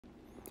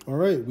All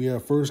right, we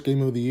have first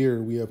game of the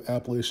year. We have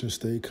Appalachian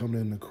State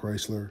coming into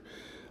Chrysler.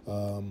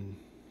 Um,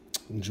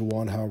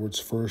 Juwan Howard's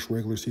first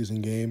regular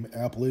season game.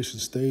 Appalachian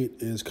State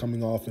is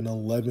coming off an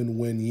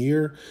 11-win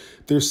year.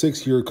 Their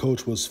 6-year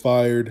coach was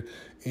fired,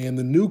 and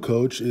the new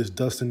coach is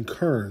Dustin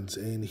Kerns,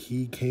 and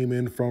he came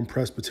in from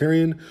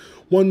Presbyterian.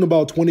 Won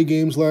about 20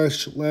 games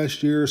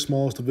last year,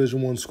 smallest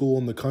Division I school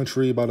in the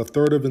country. About a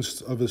third of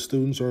his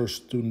students are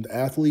student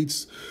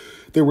athletes.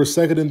 They were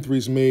second in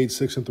threes made,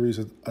 sixth in threes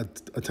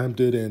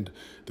attempted, and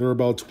they're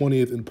about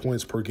 20th in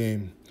points per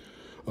game.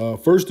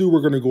 First dude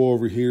we're going to go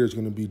over here is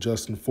going to be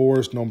Justin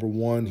Forrest, number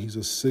one. He's a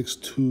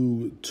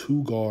 6'2",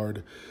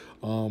 two-guard.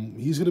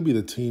 He's going to be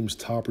the team's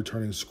top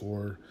returning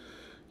scorer.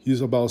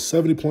 He's about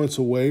 70 points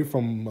away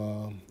from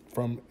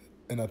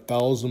an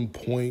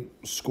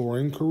 1,000-point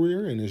scoring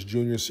career in his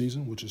junior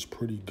season, which is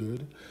pretty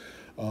good.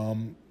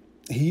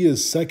 He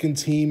is second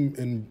team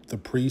in the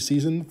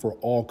preseason for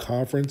all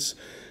conference.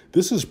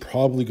 This is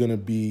probably going to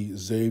be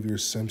Xavier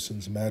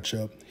Simpson's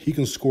matchup. He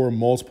can score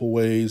multiple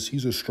ways.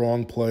 He's a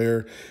strong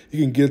player. He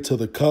can get to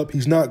the cup.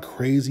 He's not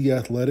crazy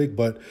athletic,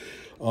 but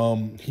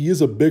he is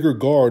a bigger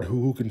guard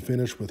who can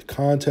finish with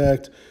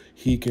contact.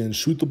 He can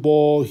shoot the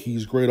ball.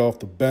 He's great off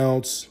the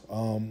bounce.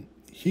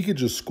 He could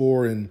just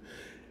score in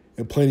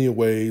plenty of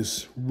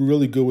ways.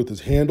 Really good with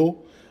his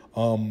handle.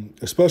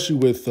 Especially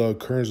with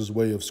Kerns'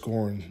 way of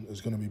scoring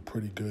is going to be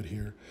pretty good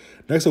here.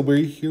 Next up,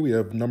 we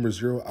have number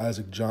 0,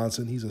 Isaac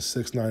Johnson. He's a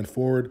 6'9"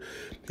 forward.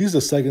 He's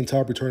the second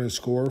top returning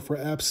scorer for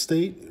App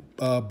State.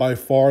 By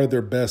far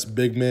their best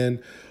big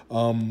man.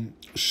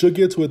 Should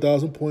get to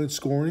 1,000 points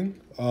scoring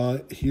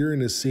here in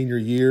his senior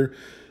year.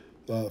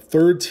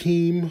 Third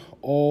team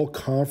all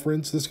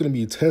conference. This is going to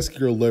be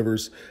Teskier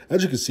Livers.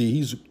 As you can see,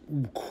 he's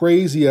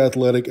crazy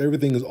athletic.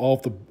 Everything is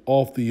off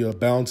the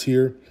bounce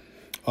here.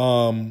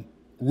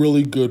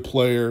 Really good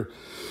player.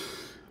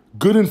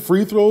 Good in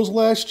free throws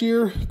last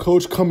year.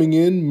 Coach coming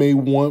in may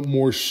want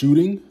more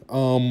shooting.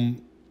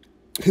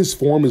 His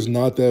form is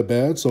not that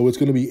bad, so it's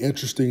going to be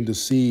interesting to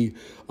see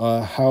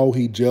how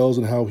he gels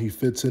and how he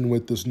fits in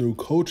with this new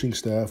coaching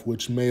staff,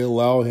 which may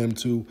allow him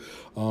to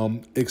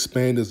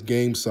expand his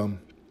game some.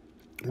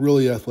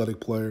 Really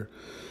athletic player.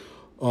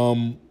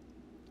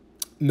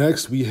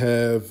 Next, we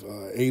have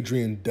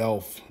Adrian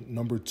Delph,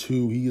 number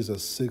 2. He is a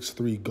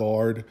 6'3"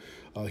 guard.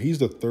 He's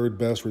the third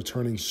best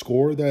returning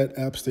scorer that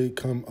App State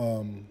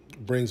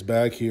brings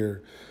back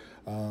here.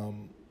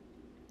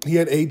 He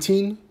had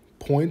 18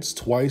 points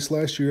twice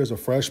last year as a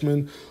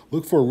freshman.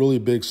 Look for a really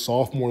big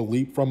sophomore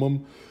leap from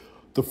him.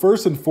 The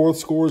first and fourth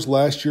scorers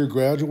last year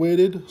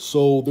graduated,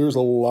 so there's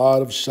a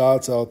lot of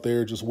shots out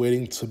there just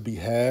waiting to be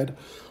had.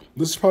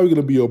 This is probably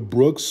going to be a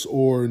Brooks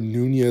or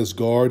Nunez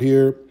guard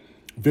here.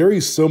 Very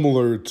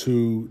similar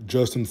to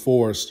Justin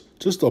Forrest,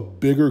 just a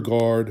bigger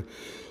guard,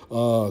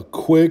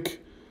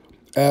 quick,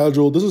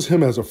 agile. This is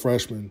him as a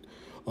freshman.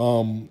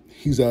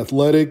 He's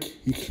athletic.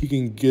 He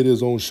can get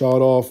his own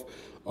shot off.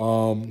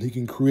 He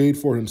can create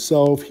for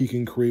himself. He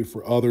can create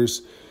for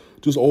others.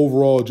 Just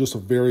overall, just a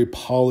very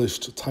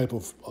polished type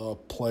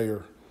of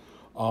player.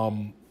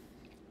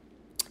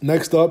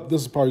 Next up,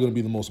 this is probably going to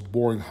be the most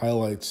boring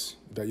highlights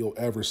that you'll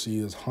ever see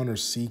is Hunter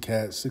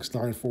Seacat,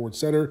 6'9" forward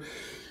center.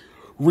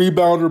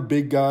 Rebounder,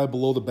 big guy,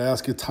 below the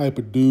basket type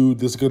of dude.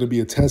 This is going to be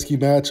a Teskey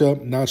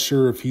matchup. Not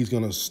sure if he's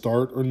going to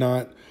start or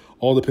not.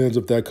 All depends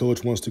if that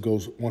coach wants to go a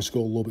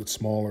little bit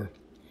smaller.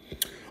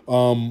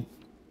 Then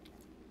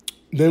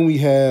we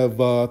have,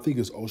 I think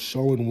it's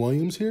O'Shawn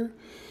Williams here.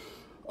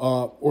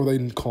 Or they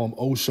can call him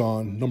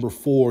O'Shawn, number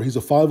 4. He's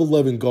a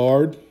 5'11"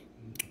 guard.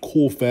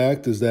 Cool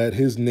fact is that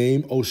his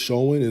name,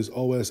 O'Shawn, is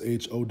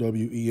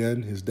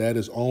Oshowen. His dad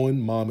is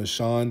Owen, mom is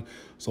Sean.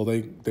 So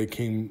they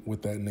came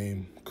with that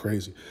name.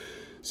 Crazy.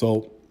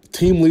 So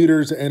team leader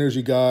is an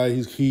energy guy.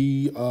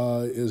 He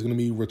is going to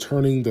be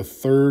returning the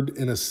third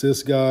in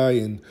assist guy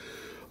and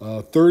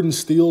third in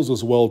steals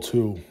as well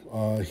too.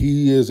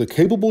 He is a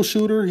capable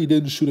shooter. He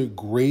didn't shoot it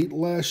great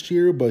last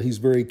year, but he's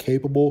very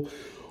capable.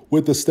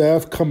 With the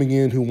staff coming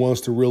in who wants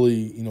to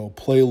really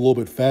play a little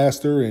bit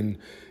faster and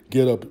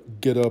get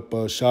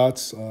up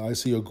shots, I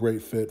see a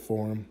great fit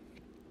for him.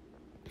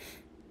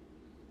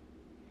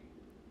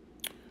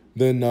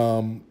 Then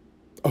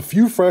a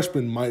few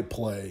freshmen might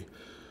play.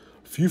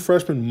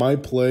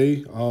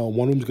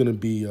 One of them's going to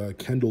be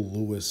Kendall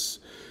Lewis.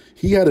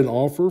 He had an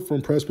offer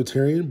from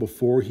Presbyterian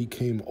before he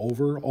came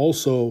over.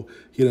 Also,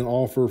 he had an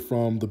offer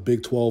from the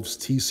Big 12's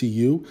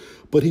TCU,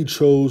 but he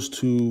chose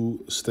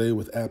to stay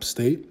with App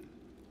State.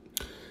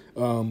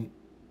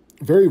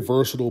 Very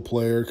versatile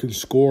player, can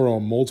score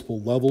on multiple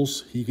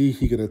levels. He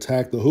can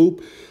attack the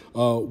hoop.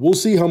 We'll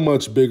see how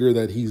much bigger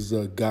that he's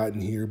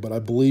gotten here, but I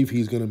believe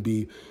he's going to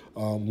be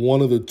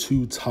one of the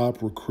 2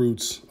 top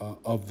recruits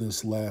of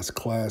this last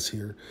class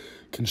here.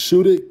 Can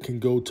shoot it, can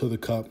go to the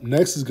cup.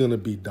 Next is going to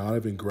be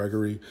Donovan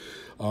Gregory.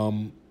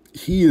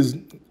 He is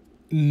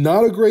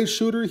not a great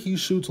shooter. He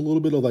shoots a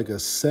little bit of like a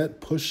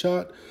set push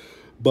shot,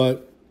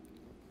 but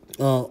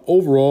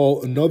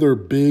overall, another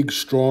big,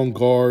 strong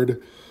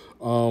guard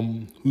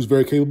who's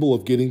very capable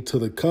of getting to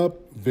the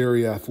cup,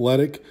 very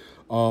athletic,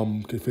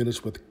 can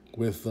finish with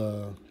with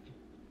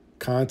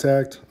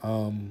contact,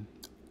 a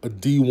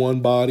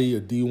D1 body,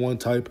 a D1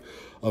 type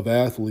of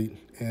athlete,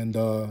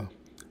 and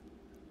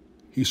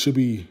he should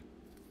be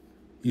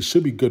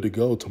good to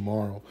go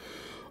tomorrow.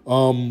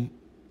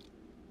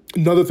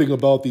 Another thing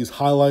about these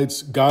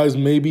highlights, guys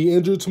may be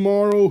injured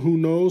tomorrow. Who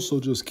knows? So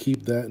just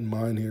keep that in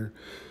mind here.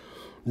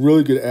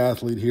 Really good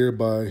athlete here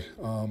by,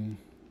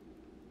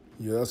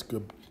 yeah, that's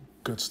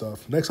good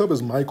stuff. Next up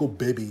is Michael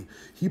Bibby.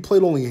 He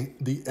played only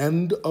the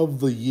end of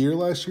the year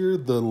last year,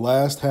 the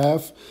last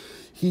half.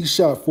 He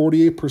shot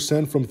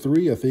 48% from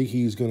three. I think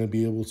he's going to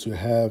be able to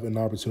have an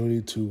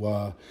opportunity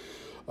to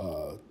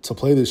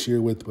play this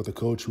year with a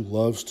coach who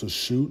loves to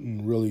shoot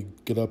and really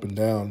get up and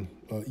down.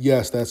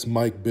 Yes, that's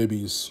Mike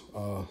Bibby's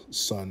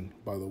son,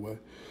 by the way.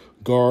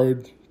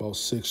 Guard, about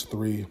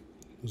 6'3".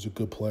 He's a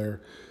good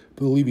player. I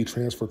believe he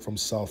transferred from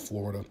South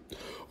Florida.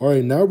 All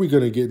right, now we're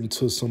going to get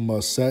into some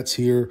sets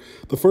here.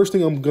 The first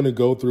thing I'm going to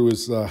go through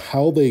is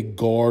how they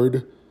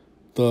guard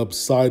the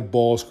side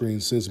ball screen,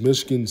 since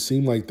Michigan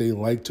seemed like they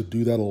like to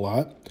do that a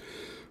lot.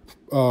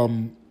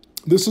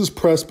 This is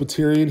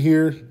Presbyterian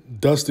here.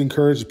 Dustin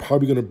Kerns is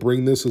probably going to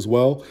bring this as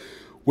well,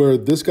 where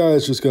this guy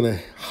is just going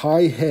to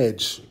high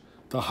hedge.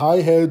 The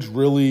high hedge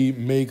really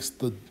makes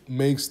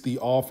the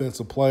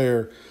offensive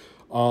player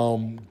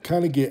kind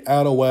of get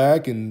out of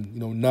whack and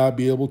not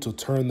be able to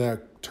turn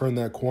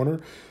that corner.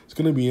 It's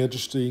going to be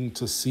interesting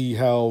to see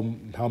how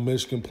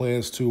Michigan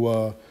plans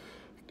to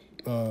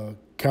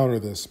counter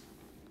this.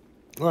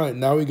 All right,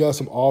 now we got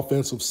some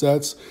offensive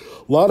sets.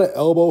 A lot of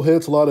elbow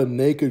hits, a lot of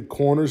naked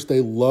corners.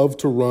 They love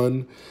to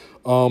run.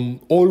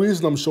 Only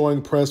reason I'm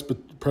showing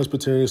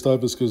Presbyterian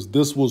stuff is because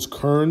this was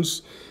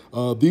Kerns.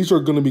 These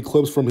are going to be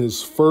clips from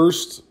his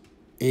first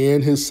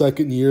and his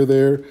second year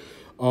there.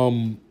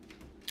 A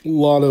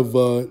lot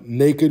of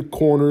naked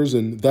corners,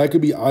 and that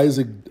could be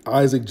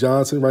Isaac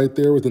Johnson right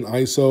there with an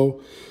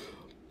ISO.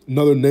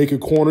 Another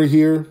naked corner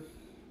here.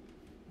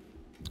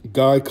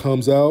 Guy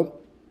comes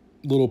out,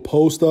 little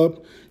post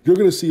up. You're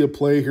going to see a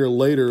play here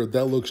later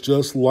that looks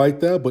just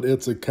like that, but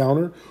it's a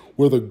counter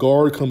where the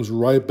guard comes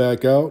right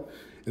back out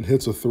and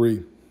hits a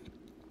three.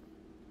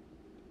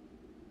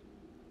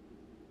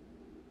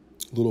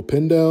 Little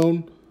pin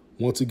down.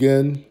 Once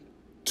again,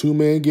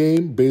 two-man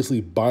game,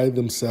 basically by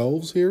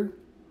themselves here.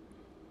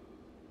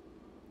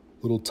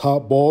 Little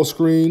top ball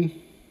screen,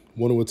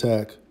 want to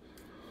attack.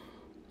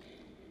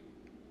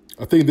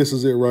 I think this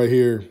is it right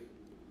here,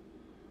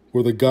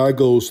 where the guy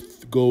goes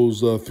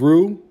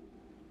through.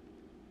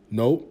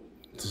 Nope,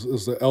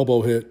 it's the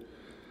elbow hit.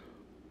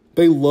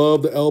 They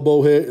love the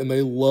elbow hit, and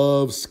they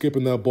love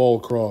skipping that ball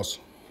across.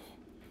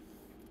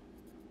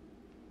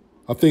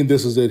 I think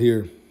this is it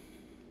here.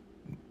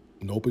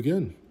 Nope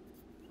again.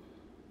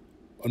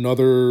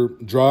 Another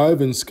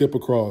drive and skip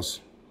across.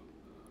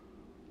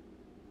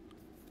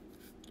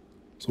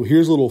 So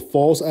here's a little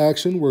false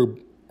action where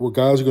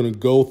guys are going to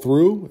go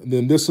through, and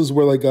then this is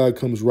where that guy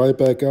comes right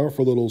back out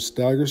for a little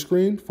stagger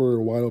screen for a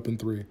wide open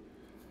three.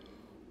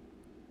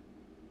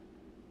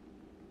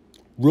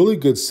 Really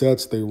good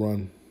sets they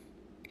run.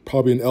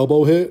 Probably an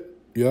elbow hit.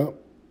 Yeah.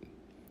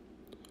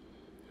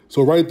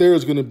 So right there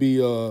is going to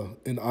be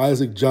an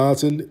Isaac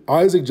Johnson.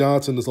 Isaac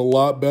Johnson is a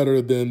lot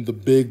better than the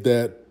big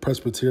that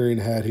Presbyterian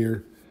had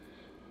here.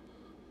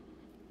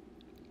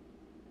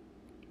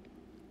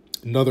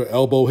 Another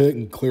elbow hit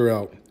and clear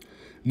out.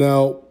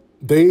 Now,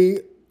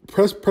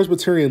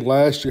 Presbyterian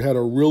last year had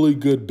a really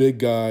good big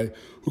guy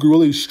who could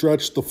really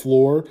stretch the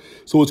floor.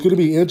 So it's going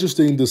to be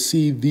interesting to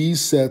see these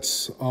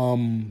sets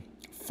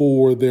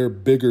for their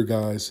bigger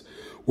guys,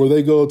 where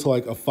they go to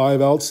like a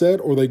 5-out set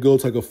or they go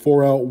to like a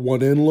 4-out,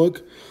 1-in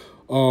look.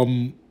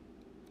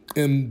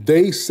 And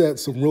they set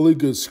some really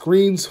good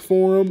screens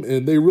for them,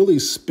 and they really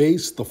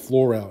space the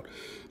floor out.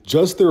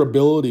 Just their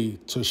ability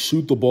to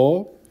shoot the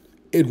ball,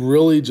 it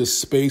really just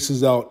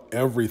spaces out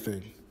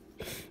everything.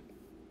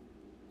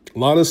 A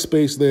lot of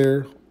space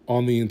there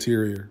on the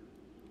interior.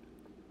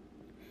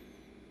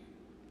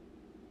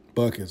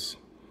 Buckets.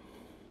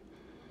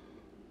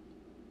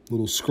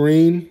 Little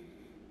screen.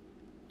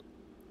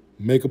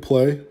 Make a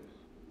play.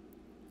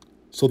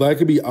 So that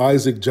could be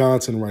Isaac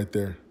Johnson right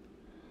there.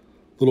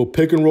 Little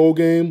pick and roll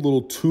game,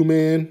 little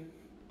two-man.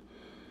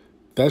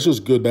 That's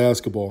just good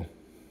basketball.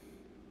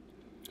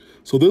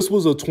 So this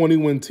was a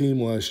 20-win team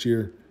last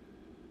year.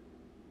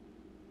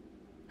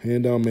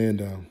 Hand down, man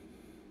down.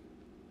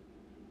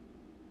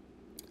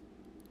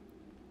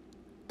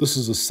 This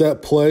is a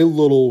set play,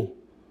 little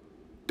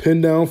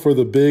pin down for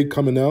the big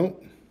coming out.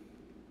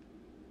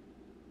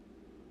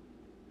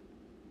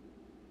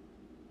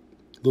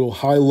 Little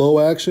high-low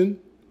action.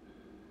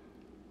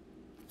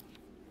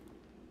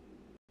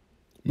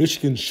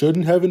 Michigan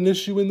shouldn't have an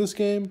issue in this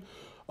game.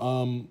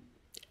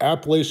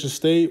 Appalachian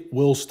State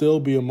will still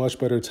be a much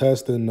better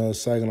test than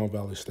Saginaw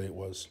Valley State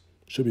was.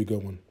 Should be a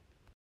good one.